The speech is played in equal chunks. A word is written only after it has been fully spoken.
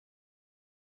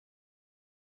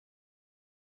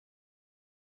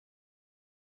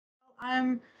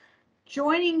I'm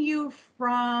joining you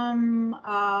from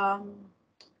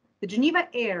the Geneva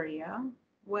area,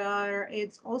 where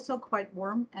it's also quite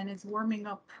warm and it's warming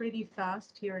up pretty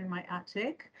fast here in my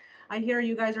attic. I hear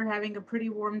you guys are having a pretty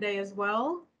warm day as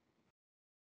well.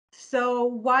 So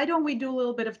why don't we do a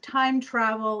little bit of time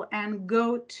travel and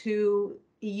go to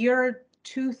year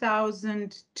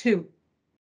 2002.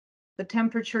 The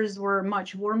temperatures were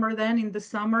much warmer then in the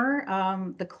summer.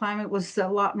 The climate was a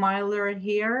lot milder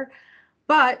here.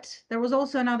 But there was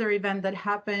also another event that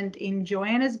happened in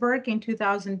Johannesburg in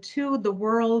 2002. The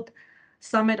World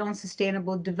Summit on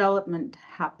Sustainable Development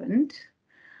happened.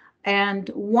 And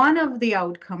one of the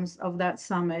outcomes of that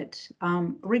summit,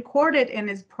 recorded in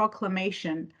his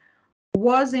proclamation,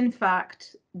 was in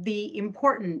fact the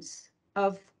importance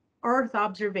of Earth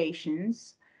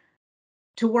observations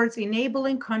towards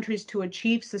enabling countries to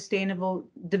achieve sustainable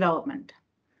development.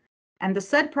 And the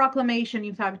said proclamation,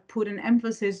 in fact, put an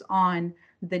emphasis on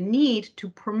the need to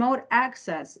promote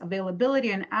access,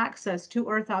 availability, and access to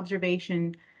Earth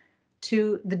observation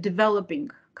to the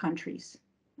developing countries.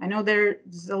 I know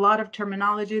there's a lot of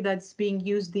terminology that's being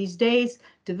used these days,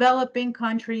 developing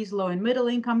countries, low and middle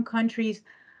income countries,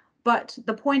 but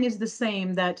the point is the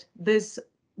same, that this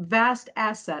vast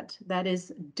asset that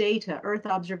is data, Earth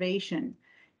observation,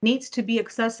 needs to be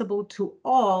accessible to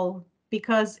all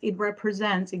because it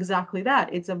represents exactly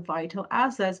that. It's a vital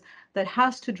asset that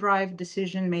has to drive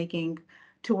decision-making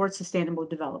towards sustainable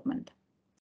development.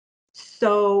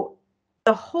 So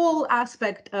the whole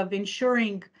aspect of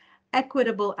ensuring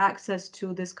equitable access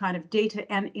to this kind of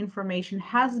data and information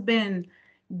has been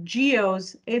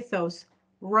GEO's ethos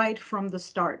right from the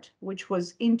start, which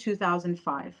was in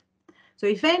 2005. So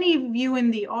if any of you in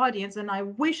the audience, and I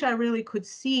wish I really could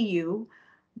see you,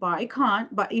 but I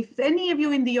can't, but if any of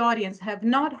you in the audience have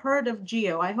not heard of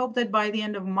GEO, I hope that by the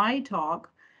end of my talk,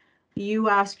 you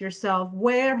ask yourself,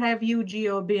 where have you,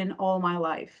 GEO, been all my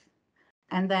life?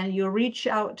 And then you reach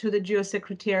out to the GEO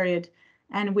Secretariat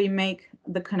and we make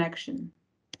the connection.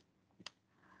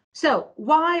 So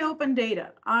why open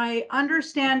data? I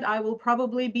understand I will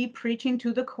probably be preaching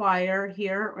to the choir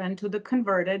here and to the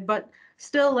converted, but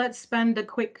still let's spend a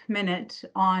quick minute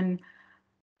on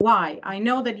why. I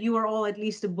know that you are all at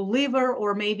least a believer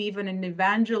or maybe even an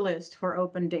evangelist for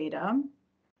open data.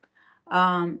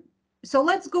 So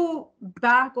let's go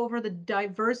back over the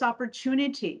diverse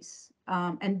opportunities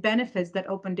and benefits that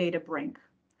open data bring.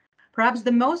 Perhaps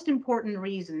the most important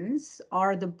reasons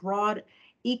are the broad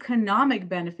economic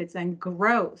benefits and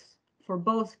growth for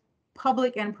both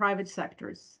public and private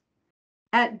sectors.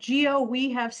 At GEO,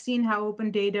 we have seen how open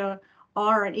data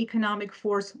are an economic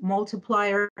force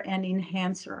multiplier and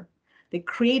enhancer. They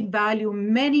create value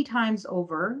many times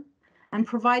over and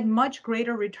provide much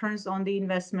greater returns on the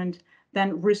investment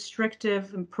than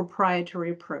restrictive and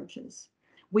proprietary approaches.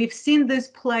 We've seen this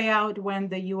play out when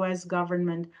the US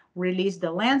government released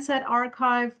the Lancet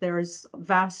archive. There's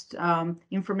vast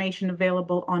information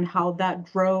available on how that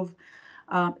drove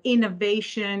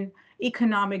innovation,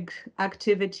 economic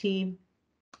activity.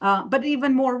 But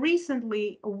even more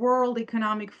recently, a World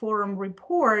Economic Forum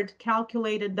report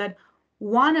calculated that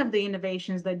one of the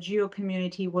innovations that GEO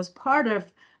community was part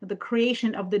of, the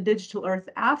creation of the Digital Earth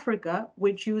Africa,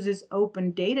 which uses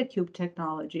open data cube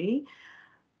technology,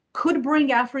 could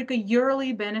bring Africa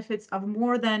yearly benefits of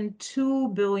more than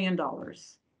 $2 billion.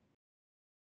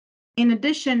 In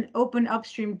addition, open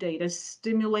upstream data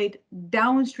stimulate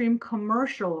downstream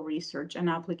commercial research and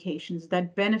applications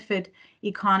that benefit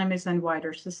economies and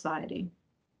wider society.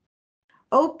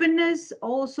 Openness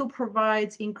also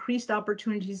provides increased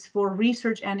opportunities for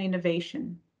research and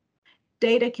innovation.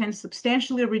 Data can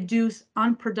substantially reduce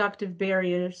unproductive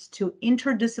barriers to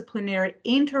interdisciplinary,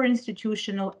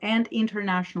 interinstitutional, and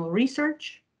international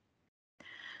research.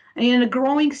 And in a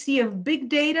growing sea of big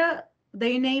data,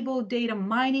 they enable data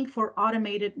mining for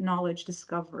automated knowledge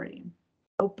discovery.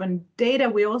 Open data,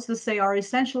 we also say, are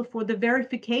essential for the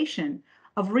verification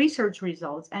of research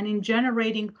results and in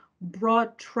generating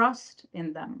broad trust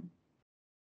in them.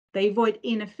 They avoid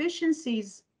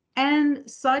inefficiencies and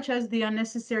such as the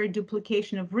unnecessary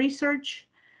duplication of research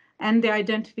and the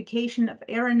identification of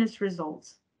erroneous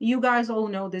results. You guys all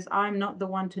know this. I'm not the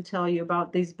one to tell you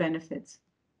about these benefits.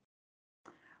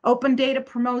 Open data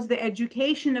promotes the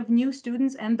education of new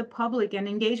students and the public and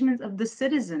engagement of the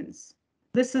citizens.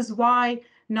 This is why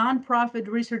nonprofit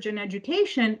research and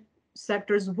education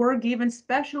sectors were given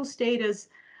special status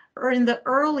in the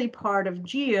early part of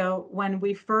GEO when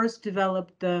we first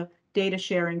developed the data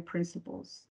sharing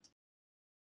principles.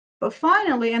 But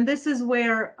finally, and this is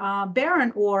where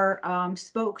Baron Orr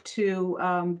spoke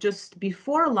to just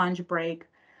before lunch break,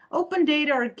 open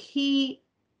data are key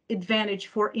advantage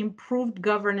for improved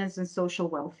governance and social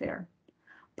welfare.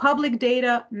 Public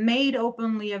data made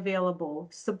openly available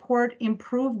support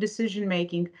improved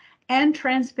decision-making and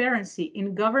transparency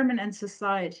in government and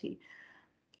society.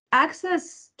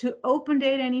 Access to open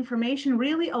data and information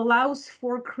really allows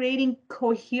for creating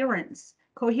coherence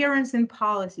in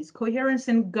policies, coherence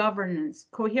in governance,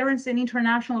 coherence in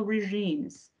international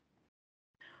regimes.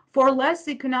 For less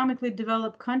economically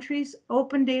developed countries,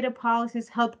 open data policies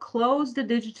help close the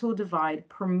digital divide,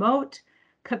 promote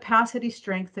capacity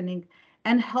strengthening,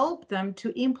 and help them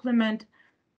to implement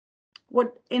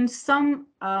what in some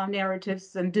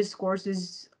narratives and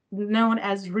discourses known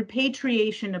as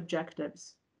repatriation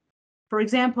objectives. For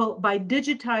example, by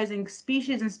digitizing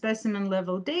species and specimen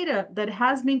level data that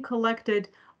has been collected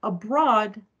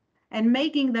abroad and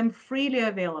making them freely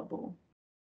available.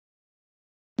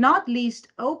 Not least,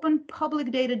 open public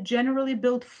data generally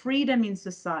build freedom in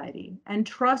society and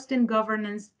trust in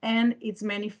governance and its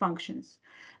many functions.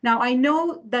 Now, I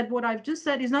know that what I've just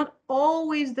said is not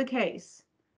always the case.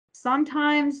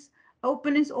 Sometimes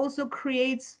openness also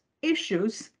creates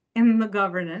issues in the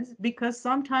governance because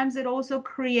sometimes it also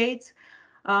creates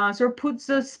sort of puts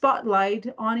a spotlight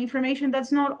on information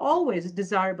that's not always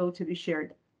desirable to be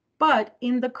shared. But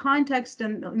in the context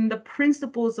and in the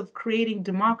principles of creating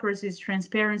democracies,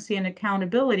 transparency, and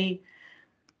accountability,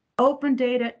 open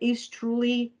data is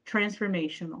truly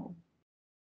transformational.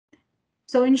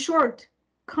 So in short,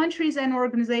 countries and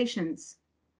organizations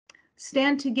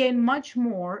stand to gain much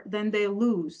more than they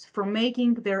lose from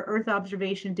making their Earth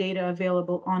observation data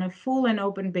available on a full and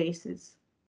open basis,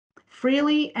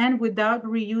 freely and without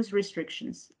reuse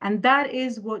restrictions. And that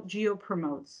is what GEO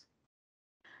promotes.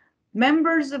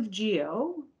 Members of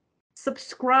GEO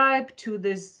subscribe to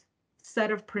this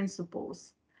set of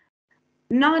principles.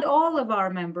 Not all of our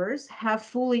members have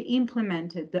fully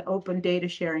implemented the open data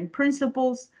sharing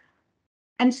principles.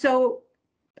 And so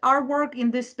our work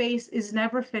in this space is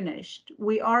never finished.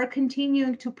 We are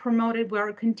continuing to promote it. We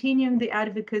are continuing the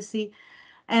advocacy.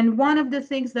 And one of the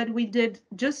things that we did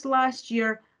just last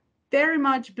year, very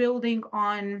much building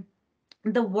on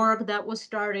the work that was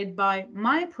started by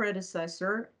my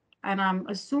predecessor, and I'm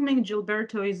assuming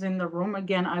Gilberto is in the room.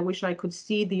 Again, I wish I could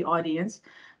see the audience,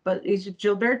 but if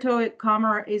Gilberto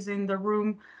Camara is in the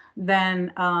room,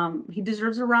 then he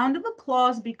deserves a round of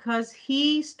applause because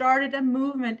he started a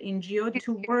movement in GEO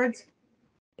towards,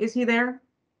 is he there?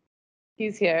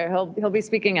 He's here. He'll be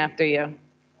speaking after you.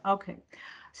 Okay.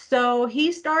 So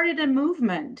he started a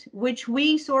movement which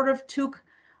we sort of took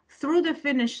through the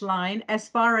finish line as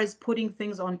far as putting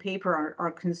things on paper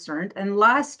are concerned. And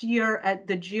last year at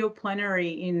the GEO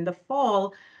plenary in the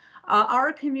fall,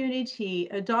 our community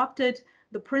adopted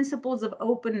the principles of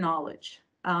open knowledge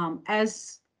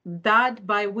as that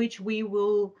by which we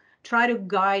will try to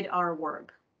guide our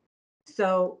work.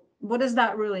 So what does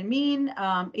that really mean?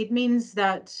 It means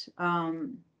that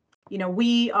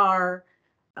we are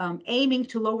aiming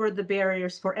to lower the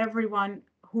barriers for everyone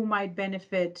who might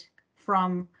benefit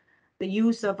from the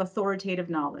use of authoritative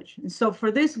knowledge. And so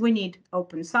for this, we need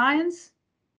open science.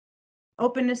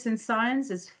 Openness in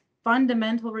science is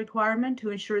fundamental requirement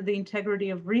to ensure the integrity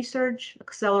of research,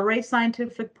 accelerate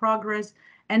scientific progress,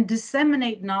 and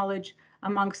disseminate knowledge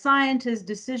among scientists,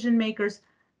 decision makers,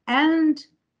 and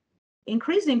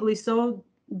increasingly so,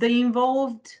 the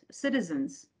involved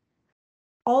citizens.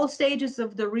 All stages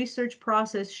of the research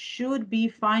process should be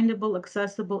findable,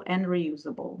 accessible, and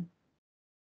reusable.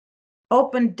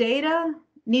 Open data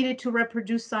needed to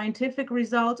reproduce scientific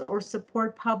results or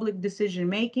support public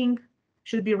decision-making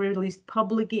should be released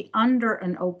publicly under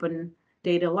an open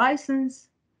data license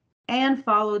and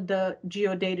follow the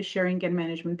GEO data sharing and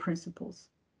management principles.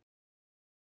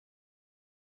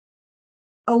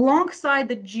 Alongside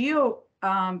the GEO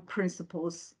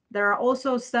principles, there are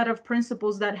also a set of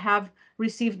principles that have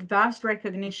received vast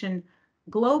recognition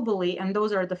globally, and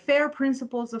those are the FAIR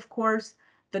principles, of course,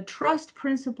 the trust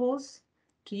principles,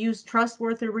 to use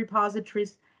trustworthy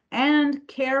repositories, and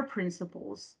CARE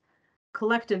principles,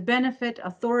 collective benefit,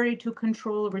 authority to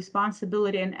control,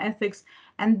 responsibility, and ethics.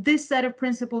 And this set of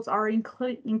principles are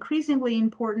increasingly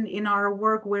important in our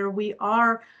work where we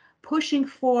are pushing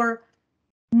for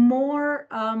more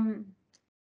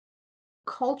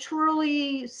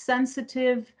culturally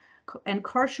sensitive and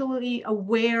culturally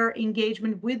aware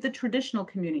engagement with the traditional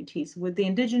communities, with the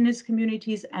indigenous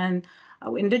communities and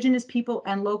indigenous people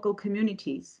and local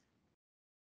communities.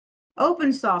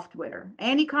 Open software,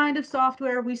 any kind of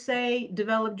software we say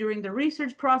developed during the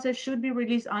research process should be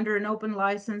released under an open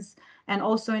license and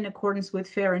also in accordance with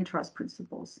FAIR and trust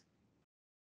principles.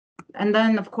 And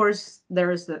then, of course,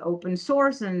 there's the open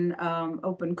source and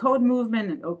open code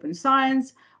movement and open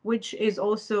science, which is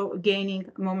also gaining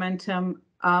momentum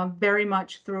very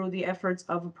much through the efforts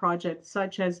of projects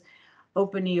such as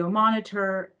OpenGeo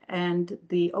Monitor and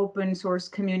the open source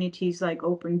communities like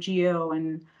OpenGeo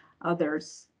and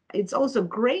others. It's also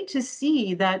great to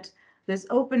see that this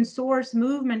open source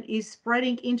movement is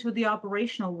spreading into the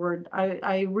operational world.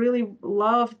 I really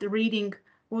loved reading,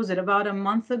 what was it, about a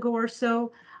month ago or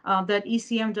so, that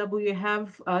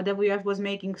WF was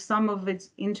making some of its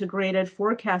integrated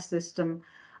forecast system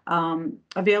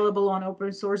available on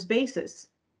open source basis.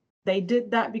 They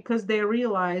did that because they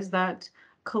realized that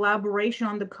collaboration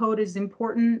on the code is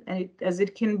important, and as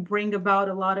it can bring about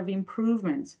a lot of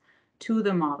improvements to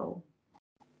the model.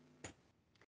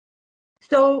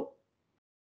 So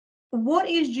what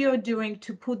is GEO doing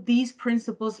to put these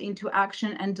principles into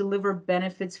action and deliver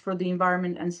benefits for the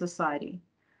environment and society?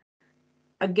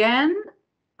 Again,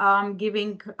 I'm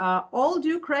giving all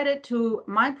due credit to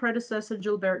my predecessor,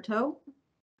 Gilberto.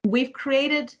 We've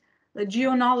created the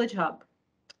GEO Knowledge Hub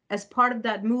as part of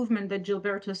that movement that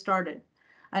Gilberto started,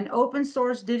 an open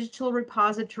source digital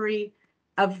repository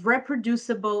of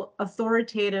reproducible,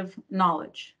 authoritative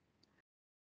knowledge.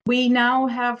 We now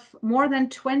have more than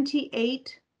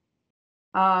 28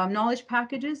 knowledge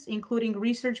packages, including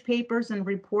research papers and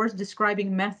reports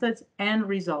describing methods and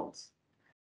results,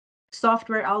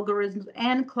 software algorithms,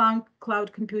 and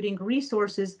cloud computing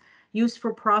resources used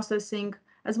for processing,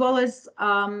 as well as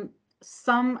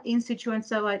some in situ and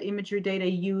satellite imagery data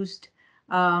used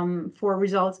for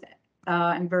results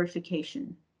and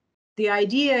verification. The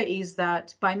idea is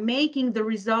that by making the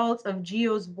results of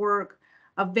GEO's work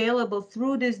available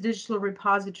through this digital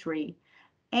repository,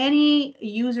 any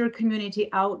user community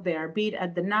out there, be it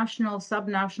at the national,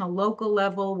 subnational, local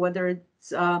level, whether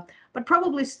it's, but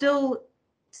probably still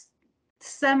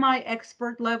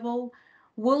semi-expert level,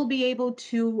 will be able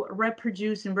to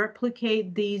reproduce and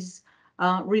replicate these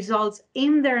results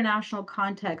in their national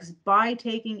context by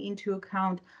taking into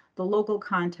account the local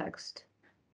context.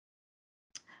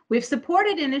 We've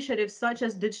supported initiatives such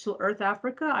as Digital Earth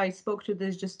Africa. I spoke to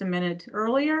this just a minute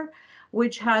earlier,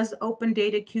 which has Open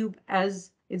Data Cube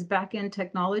as its backend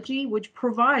technology, which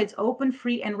provides open,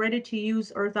 free, and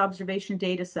ready-to-use Earth observation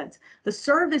data sets. The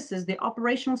services, the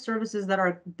operational services that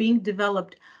are being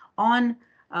developed on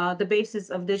the basis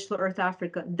of Digital Earth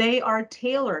Africa, they are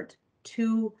tailored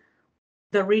to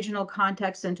the regional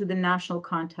context and to the national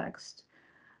context.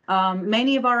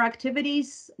 Many of our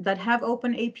activities that have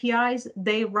open APIs,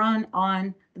 they run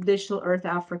on Digital Earth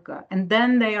Africa, and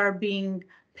then they are being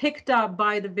picked up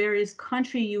by the various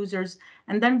country users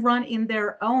and then run in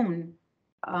their own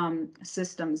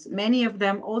systems, many of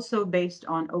them also based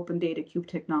on Open Data Cube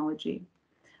technology.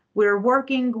 We're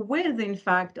working with, in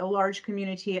fact, a large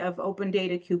community of Open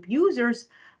Data Cube users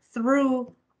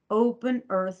through Open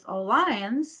Earth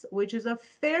Alliance, which is a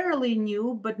fairly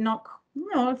new, but not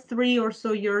 3 or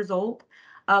so years old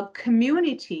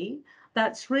community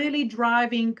that's really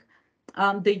driving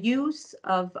the use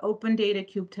of Open Data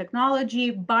Cube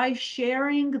technology by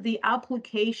sharing the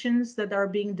applications that are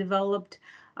being developed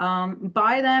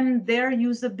by them, their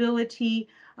usability.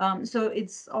 So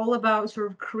it's all about sort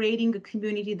of creating a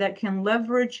community that can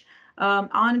leverage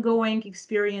ongoing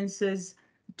experiences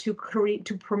to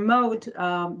promote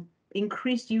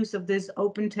increased use of these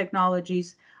open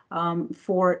technologies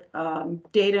for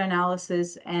data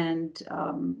analysis and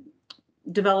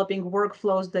developing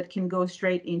workflows that can go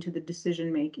straight into the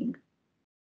decision making.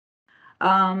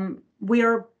 We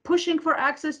are pushing for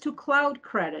access to cloud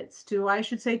credits,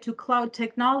 to cloud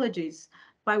technologies,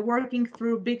 by working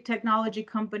through big technology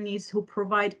companies who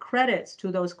provide credits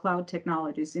to those cloud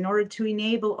technologies in order to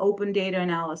enable open data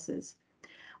analysis.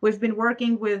 We've been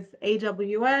working with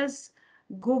AWS,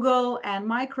 Google, and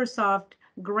Microsoft,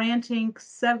 granting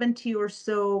 70 or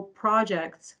so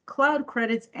projects cloud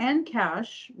credits and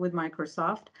cash with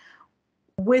Microsoft,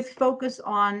 with focus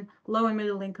on low and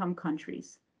middle income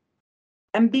countries.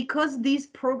 And because these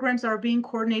programs are being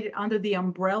coordinated under the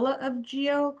umbrella of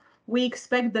GEO, we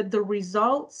expect that the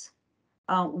results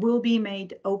will be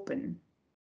made open.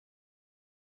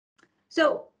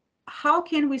 So how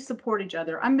can we support each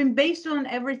other? I mean, based on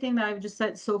everything that I've just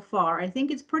said so far, I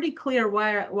think it's pretty clear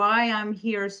why I'm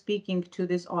here speaking to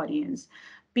this audience,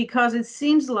 because it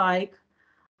seems like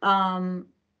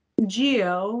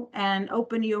GEO and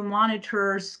OpenGeo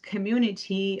Monitor's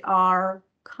community are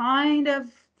kind of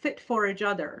fit for each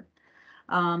other.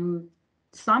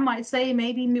 Some might say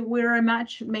maybe we're a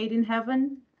match made in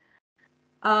heaven.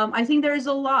 I think there is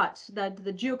a lot that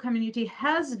the GEO community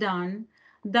has done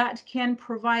that can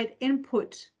provide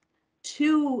input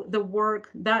to the work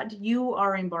that you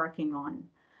are embarking on.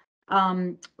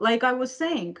 Like I was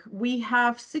saying, we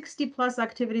have 60 plus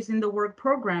activities in the work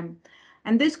program,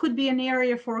 and this could be an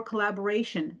area for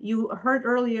collaboration. You heard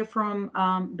earlier from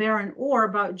Baron Orr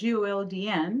about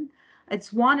GeoLDN.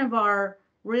 It's one of our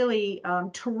really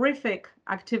terrific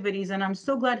activities, and I'm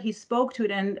so glad he spoke to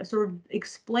it and sort of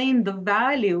explained the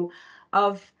value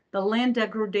of the land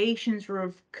degradation sort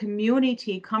of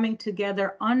community coming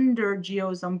together under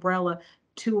GEO's umbrella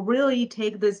to really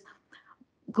take this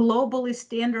globally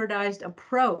standardized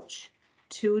approach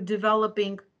to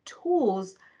developing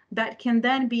tools that can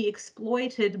then be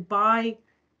exploited by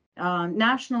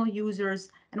national users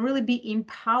and really be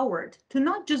empowered to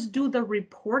not just do the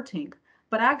reporting,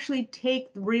 but actually take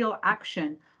real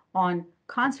action on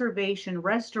conservation,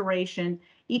 restoration,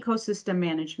 ecosystem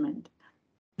management.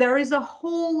 There is a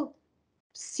whole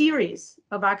series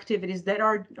of activities that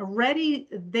are already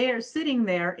there, sitting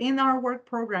there in our work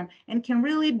program, and can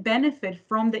really benefit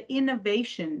from the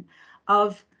innovation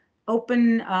of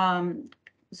open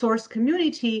source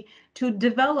community to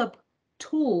develop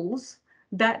tools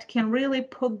that can really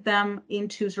put them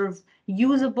into sort of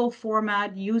usable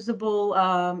format,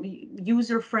 usable,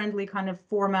 user-friendly kind of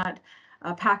format,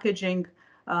 packaging,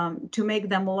 to make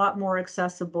them a lot more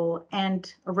accessible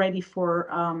and ready for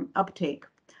uptake.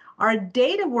 Our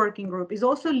data working group is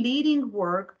also leading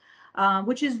work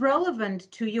which is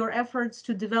relevant to your efforts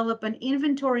to develop an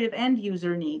inventory of end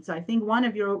user needs. I think one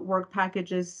of your work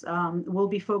packages will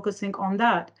be focusing on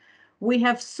that. We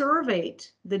have surveyed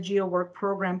the GeoWork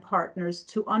program partners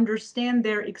to understand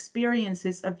their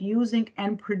experiences of using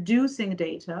and producing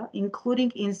data,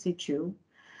 including in situ,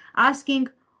 asking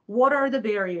what are the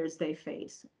barriers they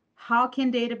face? How can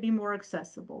data be more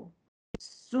accessible?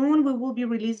 Soon we will be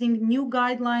releasing new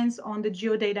guidelines on the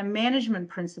geodata management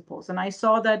principles. And I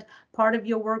saw that part of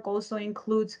your work also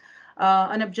includes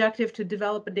an objective to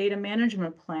develop a data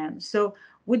management plan. So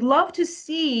we'd love to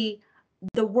see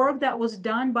the work that was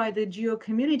done by the geo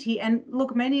community. And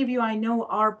look, many of you I know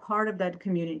are part of that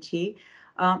community,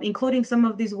 including some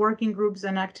of these working groups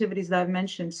and activities that I've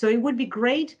mentioned. So it would be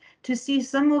great to see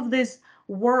some of this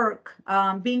work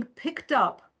being picked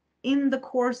up in the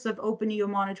course of OpenEO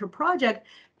Monitor project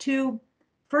to,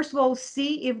 first of all,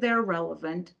 see if they're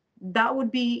relevant. That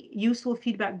would be useful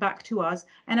feedback back to us.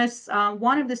 And as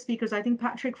one of the speakers, I think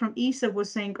Patrick from ESA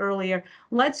was saying earlier,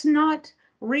 let's not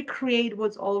recreate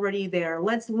what's already there.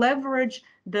 Let's leverage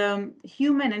the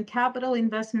human and capital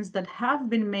investments that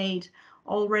have been made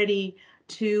already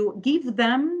to give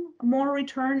them more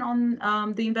return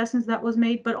on the investments that was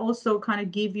made, but also kind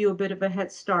of give you a bit of a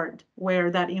head start where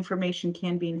that information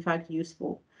can be in fact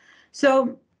useful.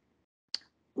 So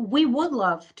we would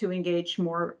love to engage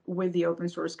more with the open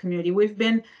source community. We've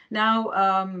been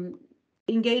now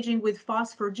engaging with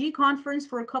FOSS4G conference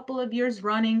for a couple of years,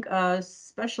 running a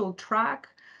special track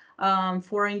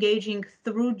for engaging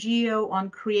through Geo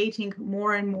on creating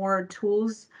more and more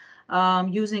tools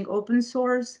using open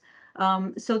source.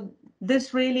 So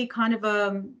this really kind of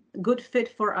a good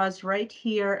fit for us right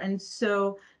here. And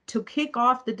so to kick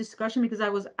off the discussion, because I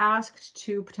was asked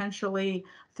to potentially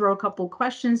throw a couple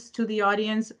questions to the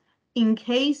audience in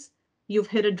case you've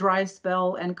hit a dry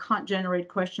spell and can't generate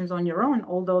questions on your own,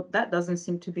 although that doesn't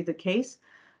seem to be the case.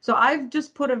 So I've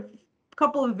just put a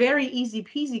couple of very easy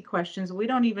peasy questions. We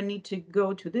don't even need to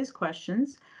go to these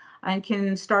questions, and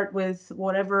can start with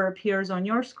whatever appears on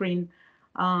your screen.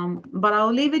 But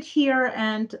I'll leave it here,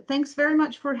 and thanks very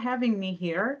much for having me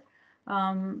here.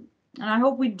 And I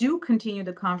hope we do continue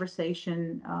the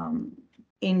conversation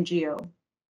in Geo.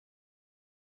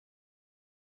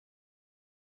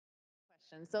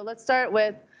 So let's start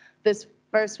with this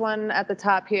first one at the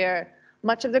top here.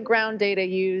 Much of the ground data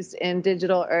used in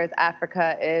Digital Earth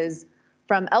Africa is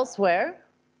from elsewhere,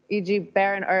 e.g.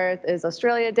 Barren Earth is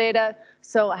Australia data.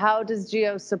 So how does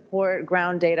Geo support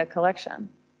ground data collection?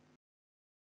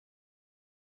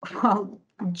 Well,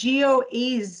 Geo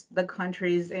is the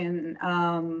countries in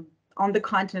on the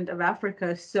continent of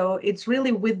Africa, so it's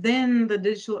really within the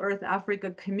Digital Earth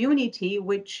Africa community,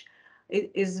 which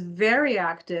is very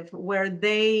active, where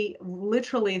they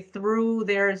literally, through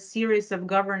their series of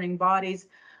governing bodies,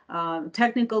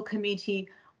 technical committee,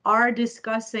 are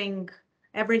discussing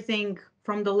everything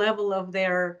from the level of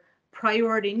their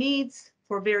priority needs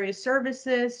for various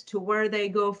services to where they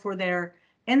go for their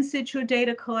in situ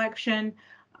data collection.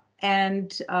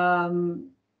 And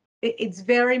it's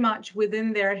very much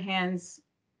within their hands.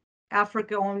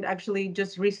 Africa owned, actually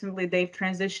just recently they've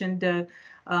transitioned the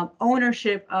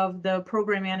ownership of the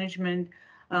program management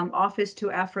office to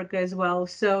Africa as well.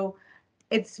 So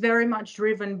it's very much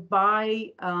driven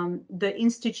by the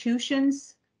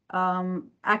institutions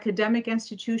academic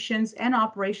institutions and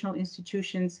operational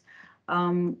institutions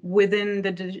within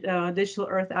the Digital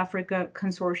Earth Africa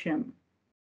Consortium.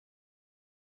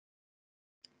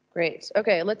 Great.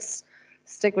 Okay, let's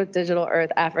stick with Digital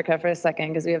Earth Africa for a second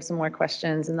because we have some more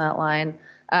questions in that line.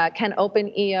 Can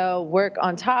OpenEO work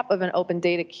on top of an open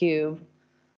data cube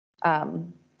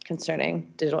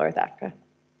concerning Digital Earth Africa?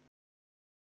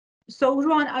 So,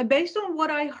 Juan, based on what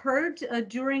I heard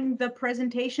during the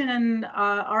presentation and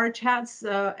our chats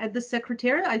at the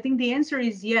Secretariat, I think the answer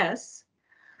is yes.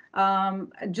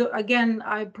 Again,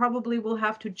 I probably will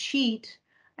have to cheat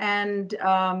and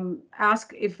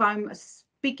ask if I'm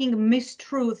speaking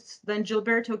mistruths, then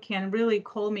Gilberto can really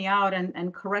call me out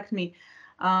and correct me.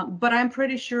 But I'm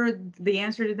pretty sure the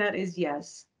answer to that is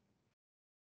yes.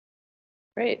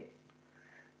 Great.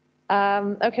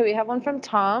 Okay, we have one from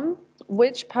Tom.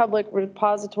 Which public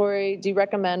repository do you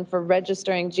recommend for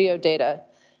registering geodata?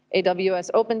 AWS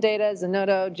Open Data,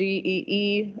 Zenodo,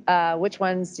 GEE, which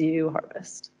ones do you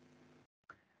harvest?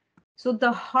 So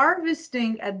the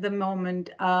harvesting at the moment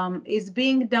is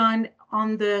being done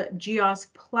on the GEOS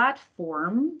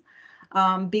platform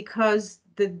because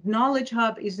the Knowledge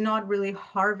Hub is not really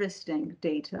harvesting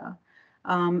data.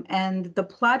 And the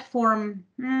platform,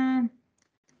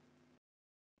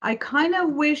 I kind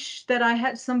of wish that I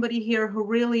had somebody here who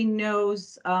really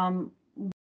knows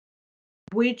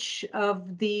which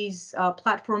of these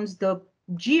platforms the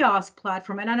GEOS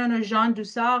platform, and I don't know, Jean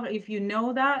Dussard, if you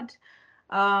know that.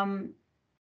 I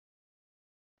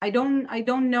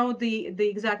don't know the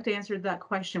exact answer to that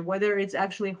question, whether it's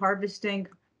actually harvesting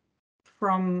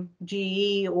from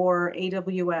GE or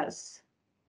AWS.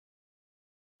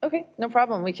 Okay, no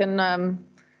problem. We can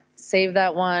save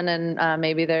that one, and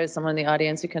maybe there's someone in the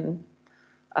audience who can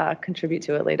contribute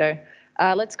to it later.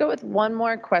 Let's go with one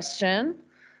more question,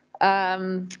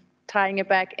 tying it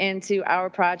back into our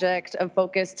project of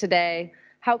focus today.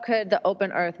 How could the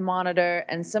Open Earth Monitor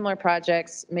and similar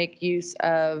projects make use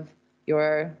of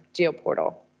your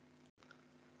GeoPortal?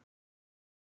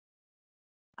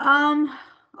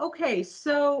 Okay,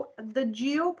 so the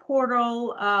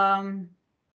GeoPortal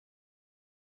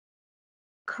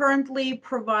currently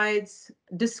provides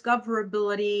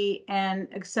discoverability and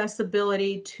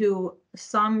accessibility to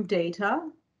some data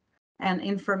and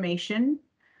information.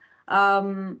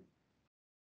 I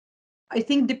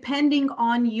think depending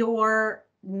on your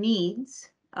needs,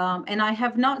 and I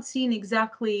have not seen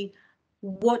exactly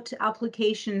what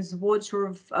applications, what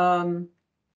sort of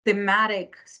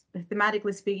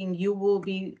thematically speaking, you will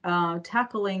be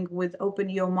tackling with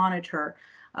OpenEO Monitor.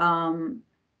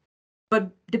 But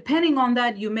depending on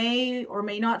that, you may or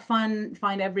may not find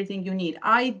everything you need.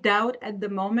 I doubt at the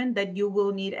moment that you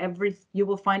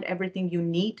will find everything you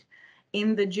need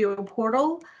in the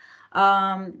GeoPortal.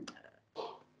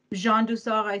 Jean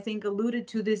Dussard, I think, alluded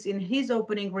to this in his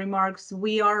opening remarks.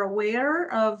 We are aware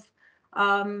of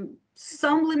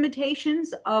some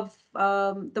limitations of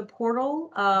the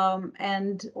portal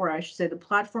or I should say the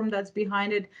platform that's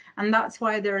behind it. And that's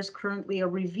why there is currently a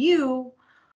review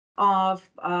of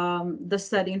the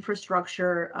said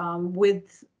infrastructure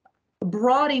with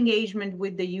broad engagement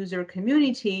with the user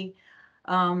community,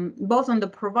 both on the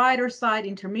provider side,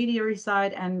 intermediary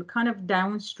side, and kind of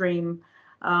downstream,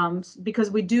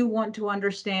 because we do want to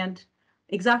understand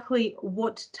exactly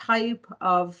what type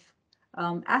of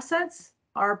assets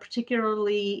are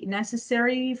particularly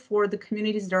necessary for the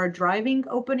communities that are driving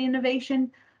open innovation,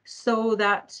 so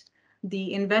that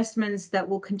the investments that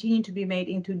will continue to be made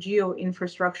into geo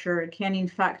infrastructure can in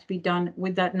fact be done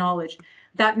with that knowledge.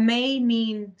 That may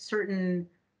mean certain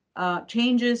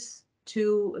changes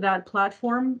to that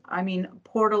platform. I mean,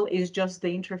 Portal is just the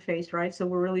interface, right? So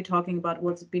we're really talking about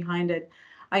what's behind it.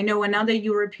 I know another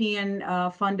European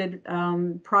funded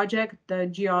project, the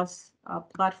GEOS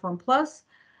Platform Plus,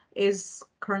 is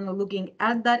currently looking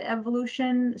at that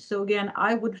evolution. So again,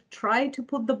 I would try to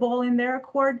put the ball in their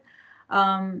court.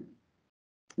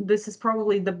 This is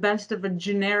probably the best of a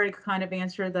generic kind of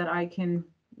answer that I can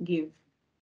give.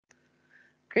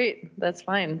 Great, that's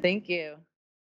fine. Thank you.